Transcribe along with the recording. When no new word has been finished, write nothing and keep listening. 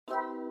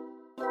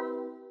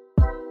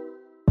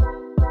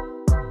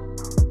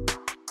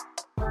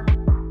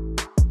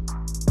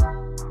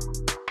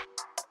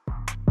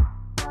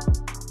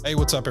Hey,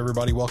 what's up,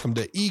 everybody? Welcome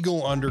to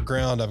Eagle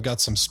Underground. I've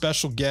got some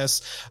special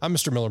guests. I'm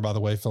Mr. Miller, by the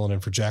way, filling in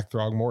for Jack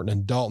Throgmorton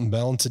and Dalton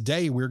Bell. And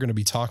today we're going to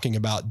be talking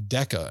about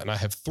DECA. And I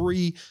have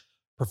three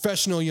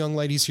professional young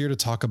ladies here to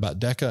talk about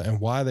DECA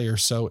and why they are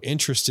so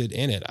interested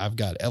in it. I've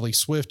got Ellie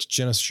Swift,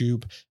 Jenna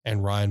Shupe,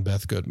 and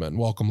Beth Goodman.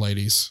 Welcome,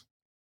 ladies.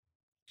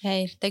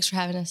 Hey, thanks for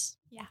having us.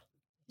 Yeah.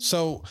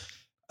 So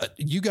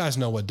you guys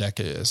know what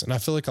DECA is, and I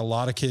feel like a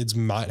lot of kids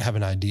might have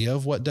an idea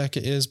of what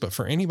DECA is, but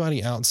for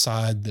anybody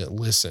outside that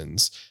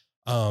listens,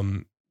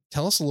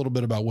 tell us a little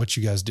bit about what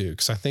you guys do.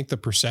 Cause I think the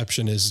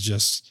perception is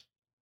just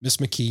Miss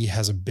McKee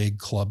has a big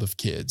club of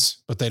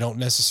kids, but they don't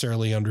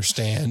necessarily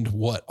understand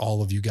what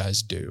all of you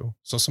guys do.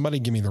 So somebody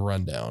give me the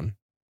rundown.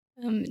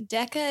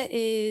 DECA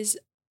is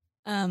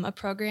a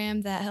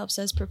program that helps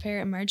us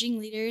prepare emerging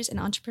leaders and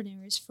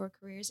entrepreneurs for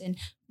careers in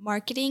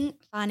marketing,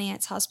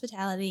 finance,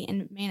 hospitality,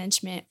 and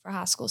management for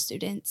high school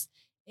students.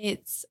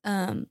 It's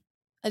a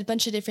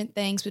bunch of different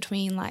things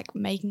between like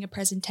making a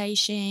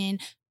presentation,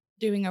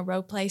 doing a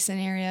role play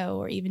scenario,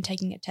 or even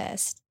taking a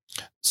test.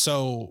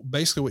 So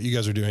basically what you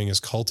guys are doing is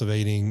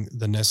cultivating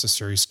the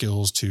necessary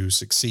skills to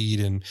succeed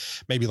in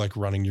maybe like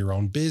running your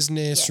own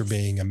business or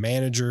being a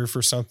manager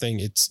for something.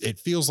 It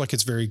feels like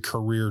it's very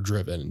career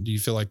driven. Do you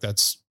feel like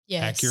that's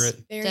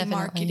accurate? Very Definitely.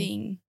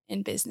 marketing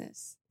and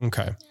business.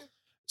 Okay.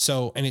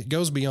 So, and it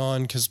goes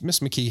beyond because Miss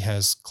McKee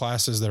has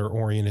classes that are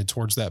oriented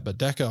towards that, but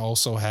DECA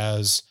also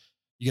has,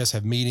 you guys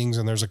have meetings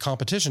and there's a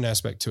competition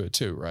aspect to it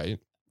too, right?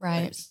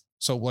 Right.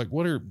 So like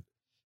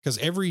because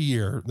every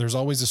year there's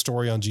always a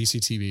story on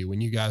GCTV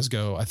when you guys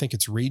go, I think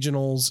it's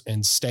regionals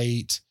and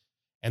state.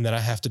 And then I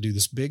have to do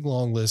this big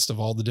long list of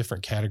all the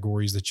different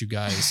categories that you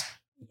guys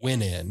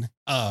win in,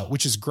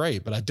 which is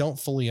great, but I don't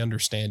fully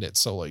understand it.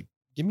 So like,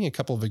 give me a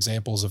couple of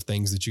examples of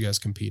things that you guys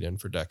compete in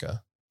for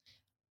DECA.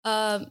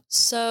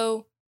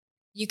 So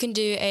you can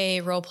do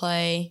a role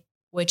play,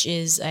 which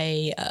is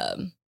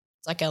it's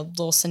like a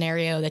little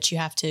scenario that you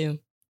have to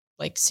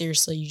like,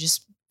 seriously, you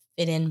just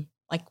fit in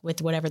like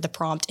with whatever the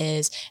prompt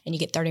is, and you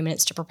get 30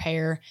 minutes to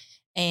prepare.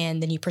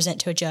 And then you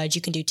present to a judge.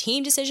 You can do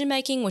team decision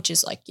making, which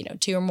is like,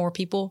 2 or more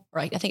people,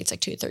 right? I think it's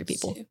like 2 to 3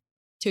 people,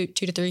 two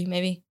to three,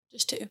 maybe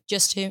just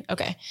two.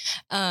 Okay.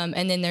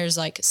 And then there's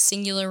like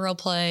singular role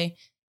play,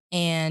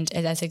 and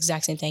that's the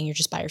exact same thing. You're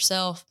just by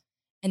yourself.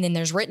 And then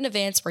there's written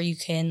events where you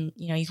can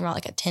write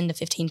like a 10 to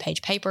 15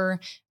 page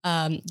paper,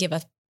 give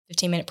a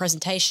 15-minute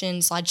presentation,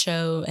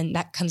 slideshow, and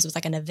that comes with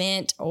like an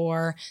event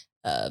or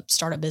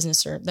startup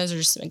business, or those are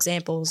just some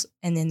examples.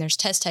 And then there's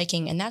test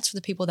taking, and that's for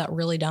the people that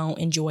really don't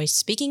enjoy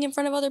speaking in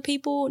front of other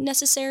people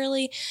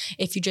necessarily.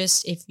 If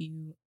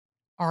you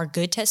are a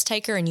good test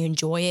taker and you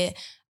enjoy it,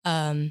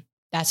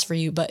 that's for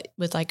you. But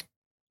with like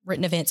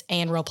written events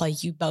and role play,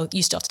 you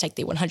still have to take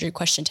the 100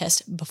 question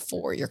test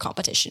before your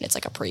competition. It's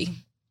like a pre thing.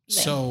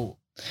 So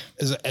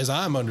as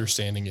I'm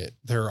understanding it,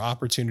 there are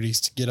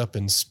opportunities to get up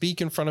and speak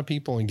in front of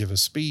people and give a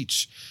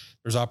speech.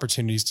 There's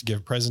opportunities to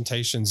give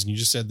presentations. And you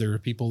just said there are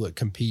people that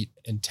compete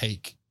and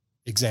take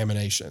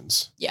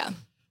examinations. Yeah.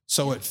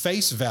 So at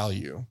face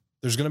value,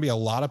 there's going to be a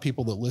lot of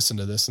people that listen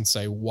to this and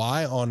say,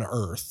 why on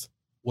earth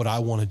would I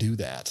want to do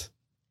that?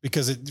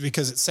 Because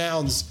it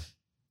sounds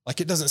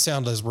like, it doesn't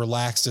sound as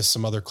relaxed as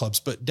some other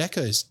clubs, but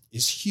DECA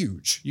is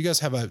huge. You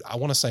guys have I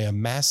want to say a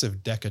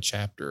massive DECA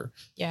chapter.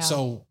 Yeah.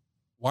 So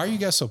why are you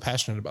guys so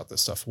passionate about this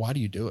stuff? Why do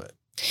you do it?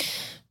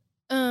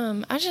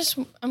 I'm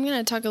going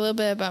to talk a little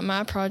bit about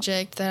my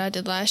project that I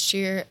did last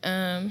year.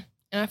 And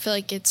I feel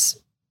like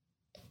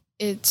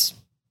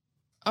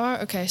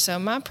so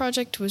my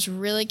project was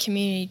really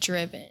community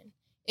driven.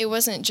 It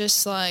wasn't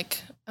just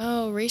like,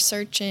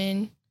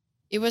 researching.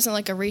 It wasn't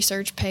like a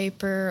research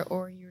paper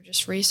or you're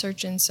just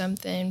researching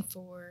something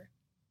for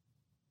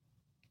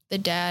the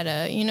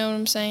data. You know what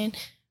I'm saying?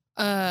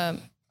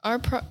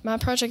 My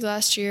project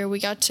last year, we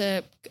got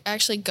to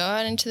actually go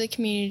out into the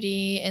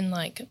community and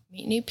like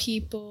meet new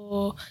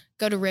people,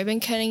 go to ribbon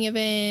cutting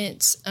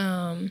events,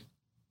 and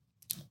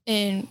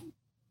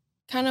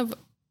kind of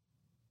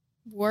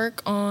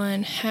work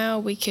on how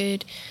we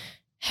could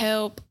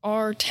help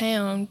our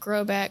town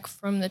grow back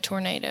from the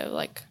tornado,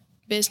 like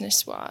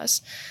business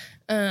wise.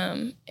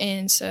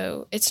 And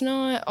so it's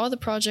not, all the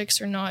projects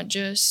are not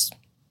just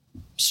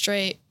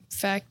straight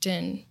fact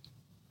and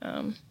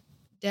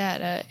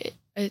data.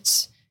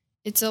 It's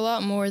a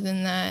lot more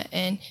than that,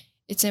 and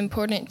it's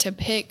important to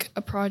pick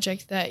a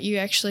project that you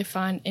actually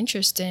find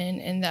interest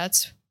in, and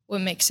that's what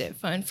makes it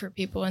fun for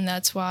people, and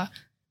that's why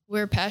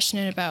we're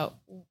passionate about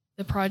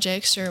the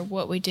projects or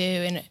what we do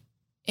and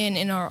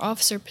in our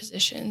officer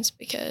positions,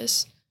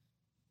 because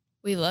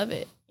we love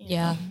it.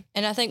 Yeah.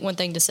 And I think one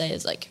thing to say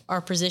is like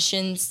our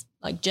positions,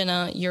 like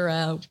Jenna, you're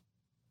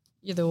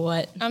the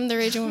what? I'm the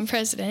Region 1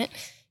 president.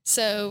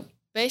 So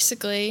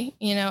basically,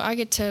 I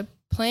get to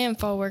plan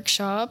fall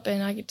workshop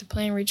and I get to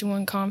plan Region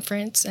 1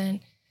 conference, and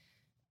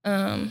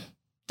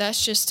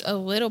that's just a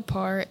little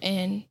part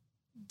in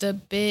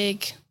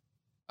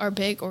our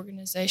big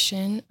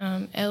organization.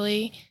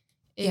 Ellie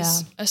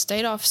is a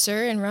state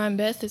officer and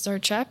Beth is our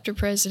chapter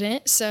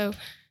president. So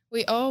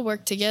we all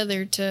work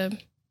together to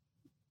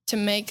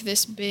make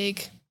this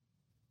big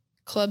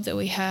club that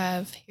we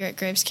have here at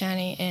Graves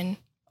County and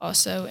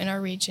also in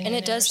our region. And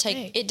it does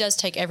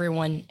take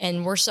everyone.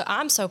 And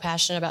I'm so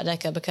passionate about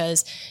DECA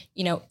because,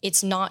 you know,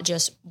 it's not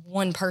just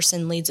one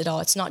person leads it all.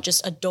 It's not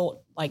just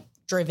adult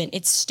driven.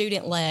 It's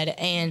student led.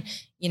 And,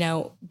 you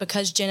know,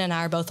 because Jenna and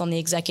I are both on the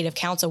executive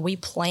council, we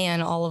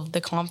plan all of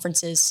the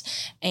conferences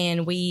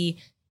and we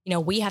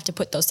have to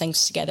put those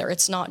things together.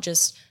 It's not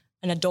just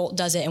an adult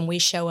does it and we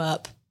show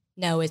up.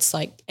 No, it's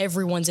like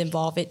everyone's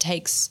involved. It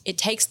takes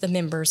the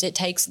members, it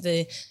takes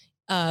the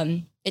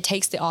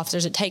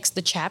officers, it takes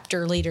the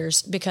chapter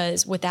leaders,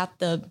 because without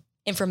the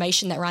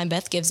information that Ryan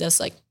Beth gives us,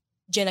 like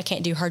Jenna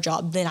can't do her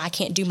job, then I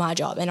can't do my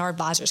job and our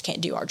advisors can't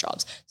do our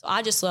jobs. So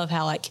I just love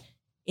how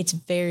it's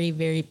very,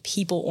 very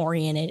people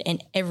oriented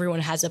and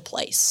everyone has a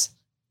place.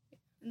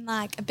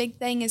 Like a big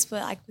thing is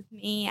with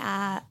me,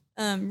 I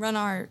run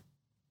our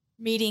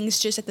meetings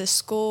just at the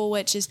school,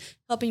 which is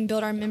helping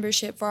build our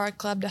membership for our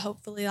club to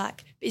hopefully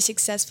be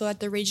successful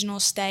at the regional,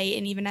 state,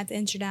 and even at the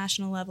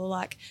international level.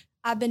 Like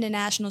I've been to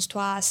nationals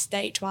twice,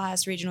 state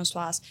twice, regionals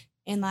twice.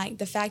 And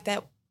the fact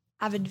that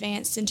I've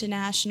advanced into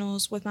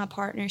nationals with my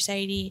partner,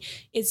 Sadie,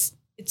 it's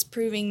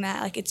proving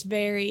that it's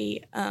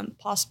very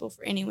possible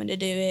for anyone to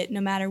do it, no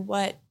matter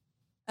what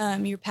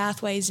your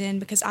pathway's in,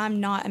 because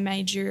I'm not a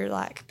major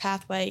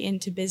pathway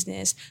into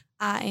business.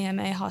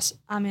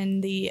 I'm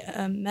in the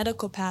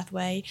medical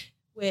pathway,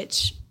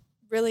 which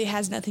really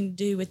has nothing to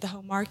do with the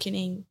whole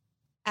marketing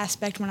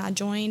aspect when I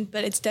joined,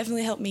 but it's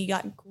definitely helped me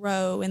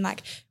grow and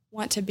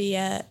want to be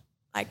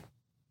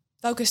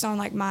focused on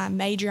my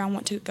major I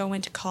want to go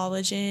into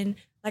college in.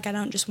 I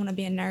don't just want to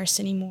be a nurse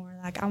anymore.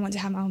 I want to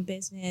have my own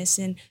business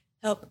and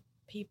help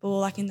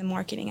people in the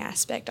marketing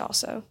aspect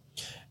also.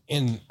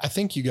 And I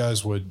think you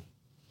guys would,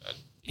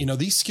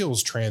 these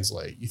skills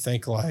translate. You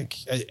think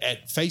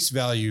at face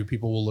value,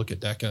 people will look at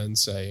DECA and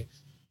say,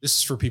 this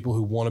is for people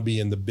who want to be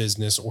in the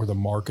business or the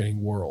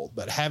marketing world,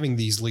 but having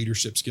these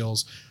leadership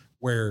skills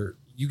where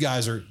you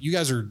guys are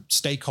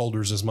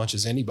stakeholders as much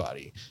as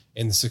anybody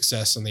in the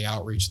success and the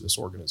outreach of this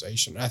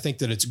organization. And I think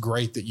that it's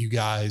great that you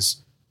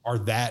guys are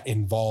that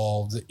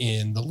involved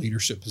in the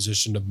leadership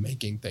position of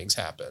making things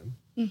happen.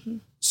 Mm-hmm.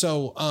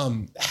 So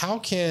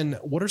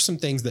what are some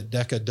things that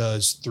DECA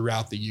does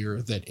throughout the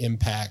year that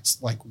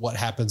impacts what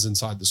happens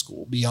inside the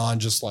school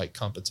beyond just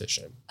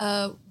competition?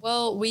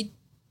 Well, we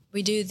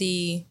do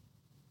the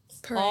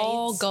Parades.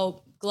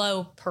 All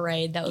glow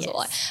parade. That was a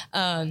lot.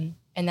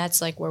 And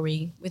that's where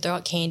we throw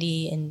out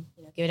candy and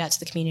give it out to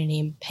the community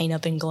and paint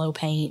up in glow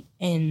paint.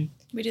 And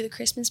we do the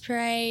Christmas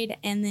parade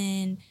and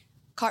then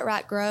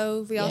Cartwright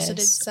Grove. We also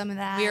did some of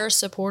that. We are a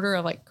supporter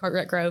of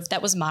Cartwright Grove.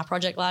 That was my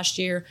project last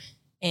year.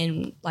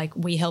 And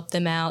we help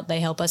them out. They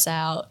help us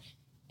out.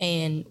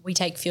 And we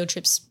take field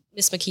trips.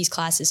 Miss McKee's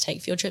classes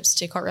take field trips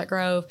to Cartwright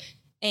Grove.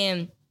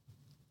 And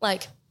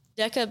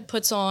DECA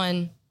puts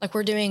on,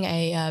 we're doing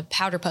a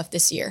powder puff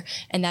this year.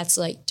 And that's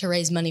to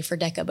raise money for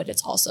DECA. But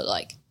it's also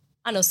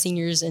I know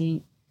seniors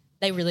and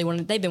they've been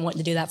wanting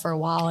to do that for a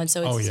while. And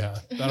so it's,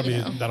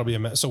 that'll be a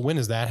mess. So when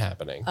is that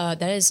happening?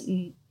 That is,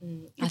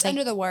 it's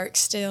under the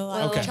works still.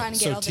 Okay. We're trying to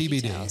get all the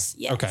TBD. details.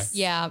 Yes. Okay.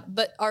 Yeah.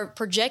 But our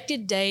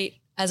projected date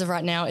as of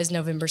right now is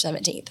November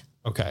 17th.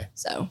 Okay.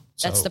 So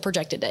that's the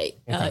projected date.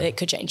 Okay. It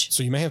could change.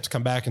 So you may have to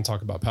come back and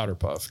talk about Powder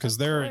Puff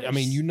because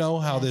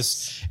how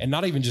this, and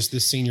not even just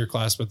this senior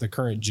class, but the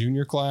current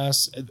junior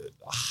class,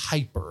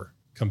 hyper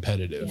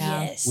competitive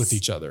with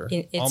each other,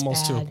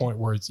 almost bad. To a point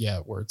where it's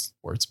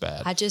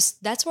bad.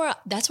 That's why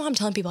I'm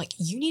telling people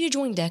you need to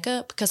join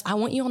DECA because I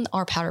want you on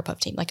our Powder Puff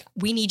team.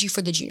 We need you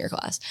for the junior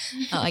class.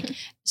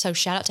 So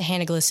shout out to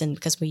Hannah Glisson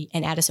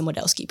and Addison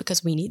Wodelski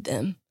because we need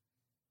them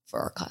for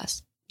our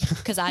class.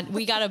 Because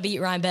we got to beat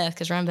Ryan Beth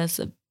because Ryan Beth's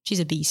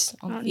she's a beast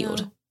on the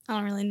field. I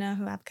don't really know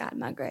who I've got in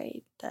my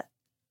grade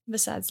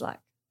besides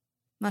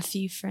my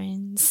few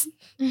friends.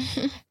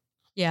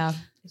 Yeah,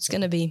 it's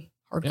going to be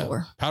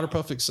hardcore. Yeah. Powder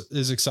Puff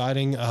is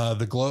exciting.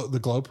 The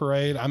glow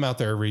parade. I'm out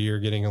there every year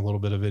getting a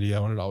little bit of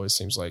video, and it always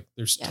seems like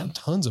there's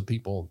tons of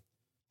people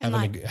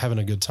having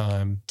a good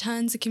time.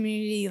 Tons of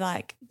community.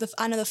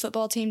 I know the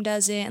football team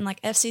does it, and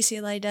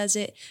FCCLA does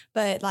it.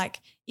 But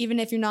even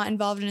if you're not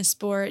involved in a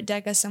sport,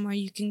 DECA somewhere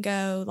you can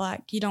go.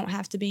 You don't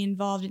have to be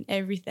involved in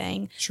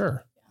everything.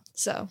 Sure.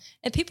 So,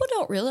 and people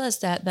don't realize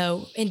that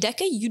though. In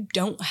DECA, you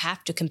don't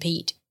have to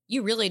compete.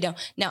 You really don't.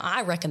 Now,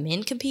 I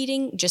recommend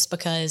competing just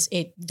because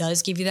it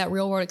does give you that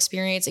real world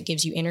experience. It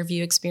gives you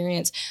interview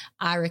experience.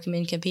 I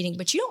recommend competing,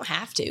 but you don't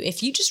have to.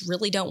 If you just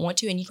really don't want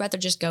to and you'd rather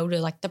just go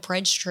to the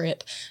Pledge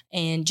trip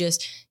and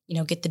just,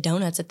 get the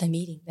donuts at the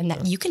meeting,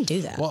 then you can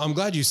do that. Well, I'm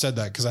glad you said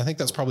that because I think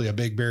that's probably a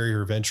big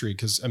barrier of entry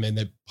because,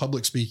 the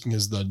public speaking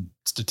is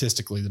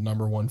statistically the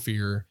number one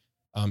fear,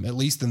 at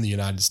least in the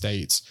United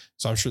States.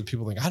 So I'm sure that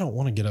people think, I don't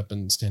want to get up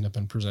and stand up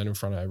and present in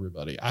front of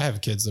everybody. I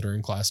have kids that are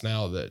in class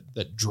now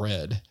that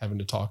dread having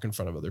to talk in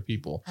front of other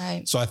people.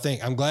 Right. So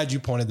I'm glad you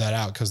pointed that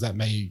out because that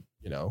may,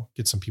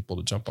 get some people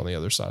to jump on the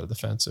other side of the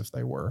fence if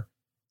they were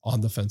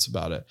on the fence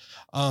about it.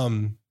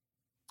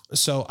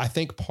 So I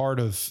think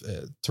part of,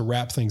 to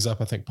wrap things up,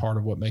 I think part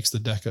of what makes the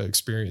DECA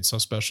experience so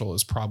special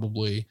is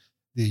probably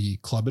the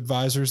club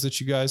advisors that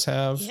you guys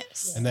have.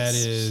 Yes. And that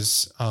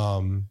is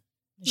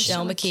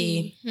Michelle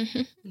McKee.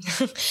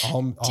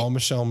 all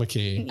Michelle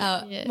McKee.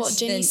 Yes. Well,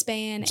 Jenny Then-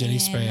 Span Jenny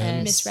and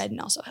Span. Miss Redden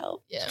also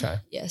help. Yeah. Okay.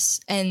 Yes.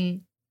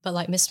 But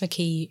like Miss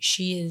McKee,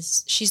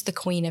 she's the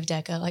queen of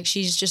DECA. Like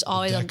she's just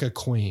always DECA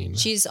queen.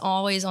 she's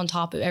always on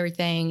top of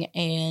everything,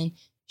 and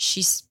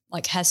she's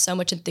like has so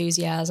much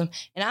enthusiasm.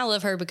 And I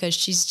love her because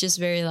she's just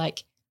very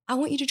like, I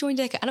want you to join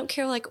DECA. I don't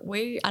care like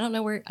where, I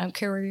don't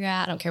care where you're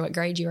at. I don't care what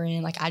grade you're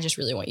in. Like, I just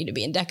really want you to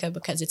be in DECA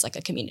because it's like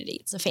a community.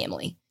 It's a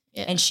family.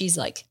 Yeah. And she's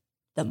like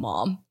the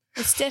mom.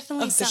 It's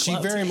definitely Of the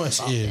something. She very much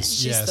involved in. is.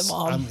 She's Yes. the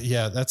mom.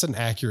 Yeah, that's an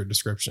accurate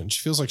description. She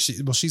feels like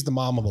she's the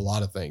mom of a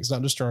lot of things,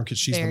 not just her own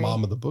kids. She's Very. the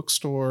mom of the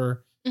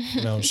bookstore.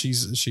 You know,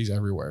 she's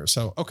everywhere.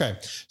 So, okay.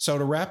 So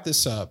to wrap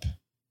this up,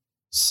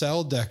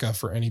 sell DECA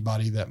for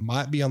anybody that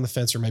might be on the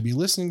fence or maybe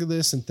listening to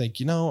this and think,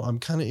 I'm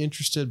kind of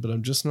interested, but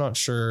I'm just not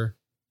sure.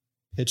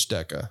 Pitch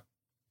DECA.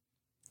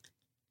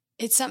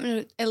 It's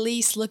something to at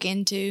least look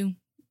into.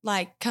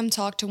 Like, come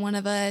talk to one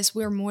of us.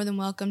 We're more than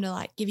welcome to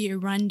like give you a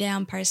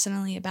rundown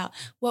personally about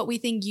what we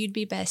think you'd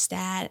be best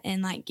at,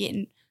 and like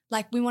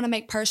we want to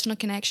make personal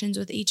connections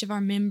with each of our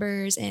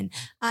members. And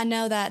I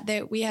know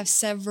that we have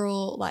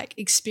several like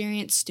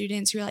experienced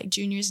students who are like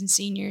juniors and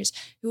seniors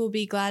who will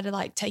be glad to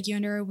like take you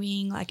under our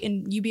wing, like,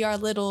 and you be our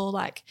little,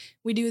 like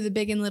we do the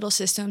big and little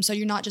system. So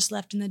you're not just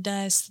left in the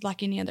dust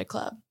like any other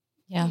club.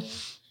 Yeah.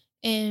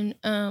 And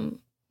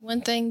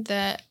one thing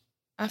that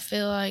I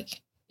feel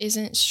like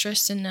isn't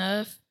stressed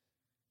enough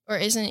or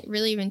isn't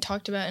really even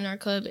talked about in our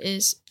club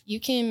is you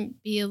can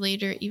be a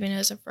leader even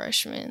as a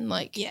freshman.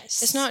 Like,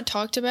 Yes. it's not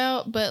talked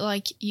about, but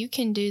like you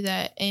can do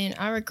that. And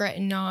I regret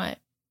not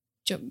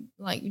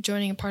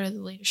joining a part of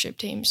the leadership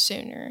team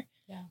sooner.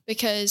 Yeah.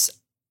 Because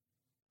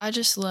I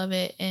just love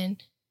it.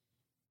 And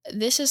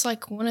this is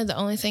like one of the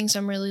only things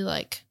I'm really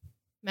like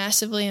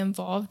massively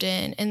involved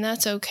in. And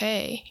that's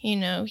okay. You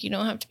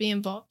don't have to be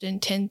involved in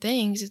 10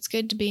 things. It's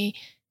good to be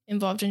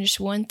involved in just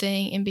one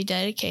thing and be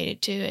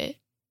dedicated to it.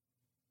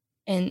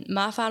 And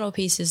my final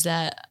piece is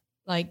that,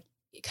 like,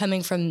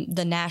 coming from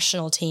the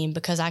national team,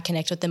 because I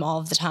connect with them all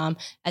of the time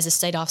as a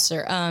state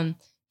officer,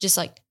 just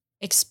like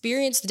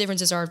experience the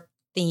differences are our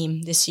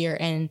theme this year.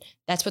 And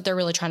that's what they're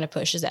really trying to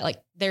push, is that like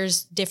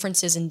there's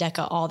differences in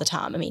DECA all the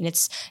time. I mean,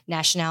 it's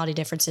nationality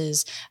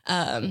differences,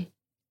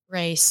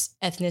 race,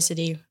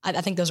 ethnicity.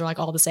 I think those are like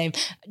all the same.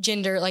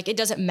 Gender, like it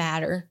doesn't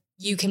matter.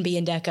 You can be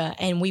in DECA,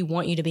 and we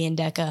want you to be in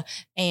DECA,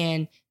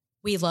 and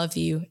we love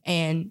you.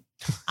 And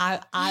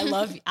I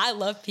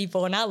love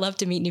people, and I love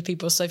to meet new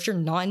people. So if you're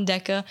not in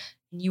DECA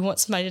and you want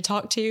somebody to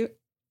talk to,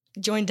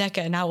 join DECA,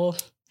 and I will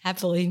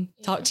happily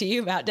talk to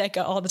you about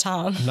DECA all the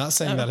time. I'm not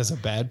saying that as a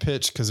bad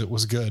pitch because it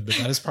was good, but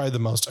that is probably the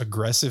most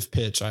aggressive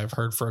pitch I've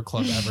heard for a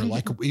club ever.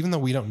 Like, even though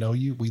we don't know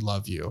you, we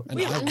love you, and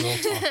I will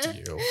talk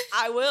to you.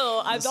 I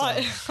will.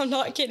 I'm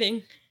not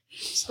kidding.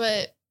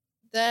 But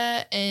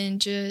that, and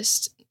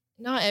just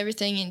not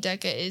everything in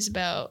DECA is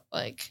about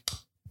like,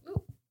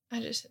 I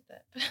just said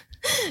that.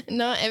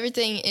 Not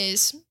everything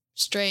is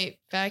straight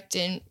fact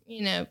and,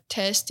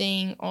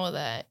 testing, all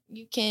that.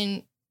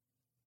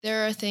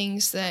 There are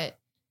things that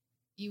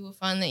you will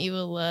find that you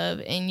will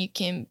love, and you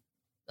can,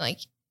 like,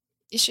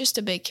 it's just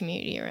a big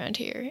community around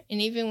here.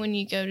 And even when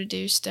you go to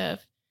do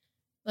stuff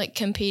like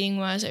competing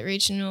wise at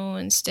regional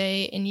and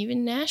state and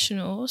even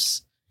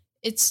nationals,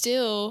 it's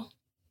still,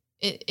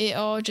 it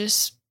all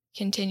just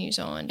continues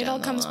on. It all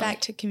comes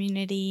back to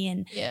community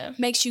and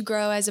makes you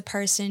grow as a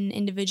person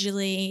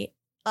individually,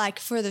 like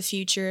for the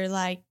future.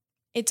 Like,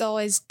 it's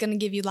always going to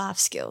give you life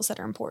skills that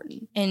are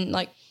important. And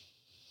like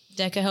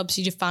DECA helps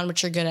you to find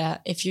what you're good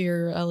at. If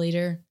you're a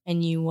leader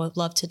and you would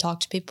love to talk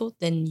to people,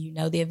 then you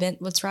know the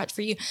event, what's right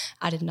for you.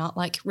 I did not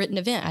like written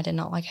event. I did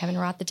not like having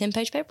to write the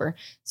 10-page paper.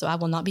 So I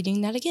will not be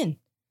doing that again.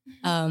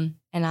 And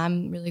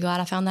I'm really glad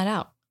I found that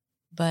out.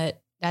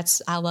 But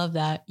I love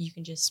that you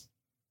can just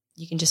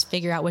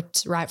figure out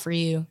what's right for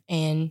you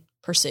and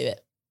pursue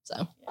it.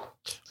 So,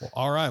 well,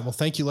 all right. Well,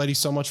 thank you, ladies,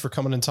 so much for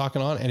coming and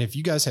talking on. And if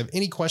you guys have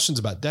any questions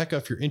about DECA,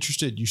 if you're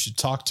interested, you should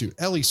talk to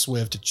Ellie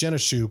Swift, Jenna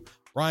Shupe,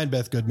 Ryan,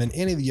 Beth Goodman,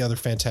 any of the other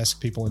fantastic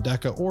people in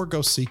DECA, or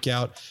go seek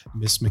out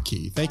Miss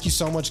McKee. Thank you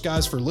so much,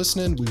 guys, for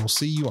listening. We will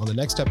see you on the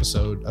next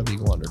episode of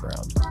Eagle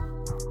Underground.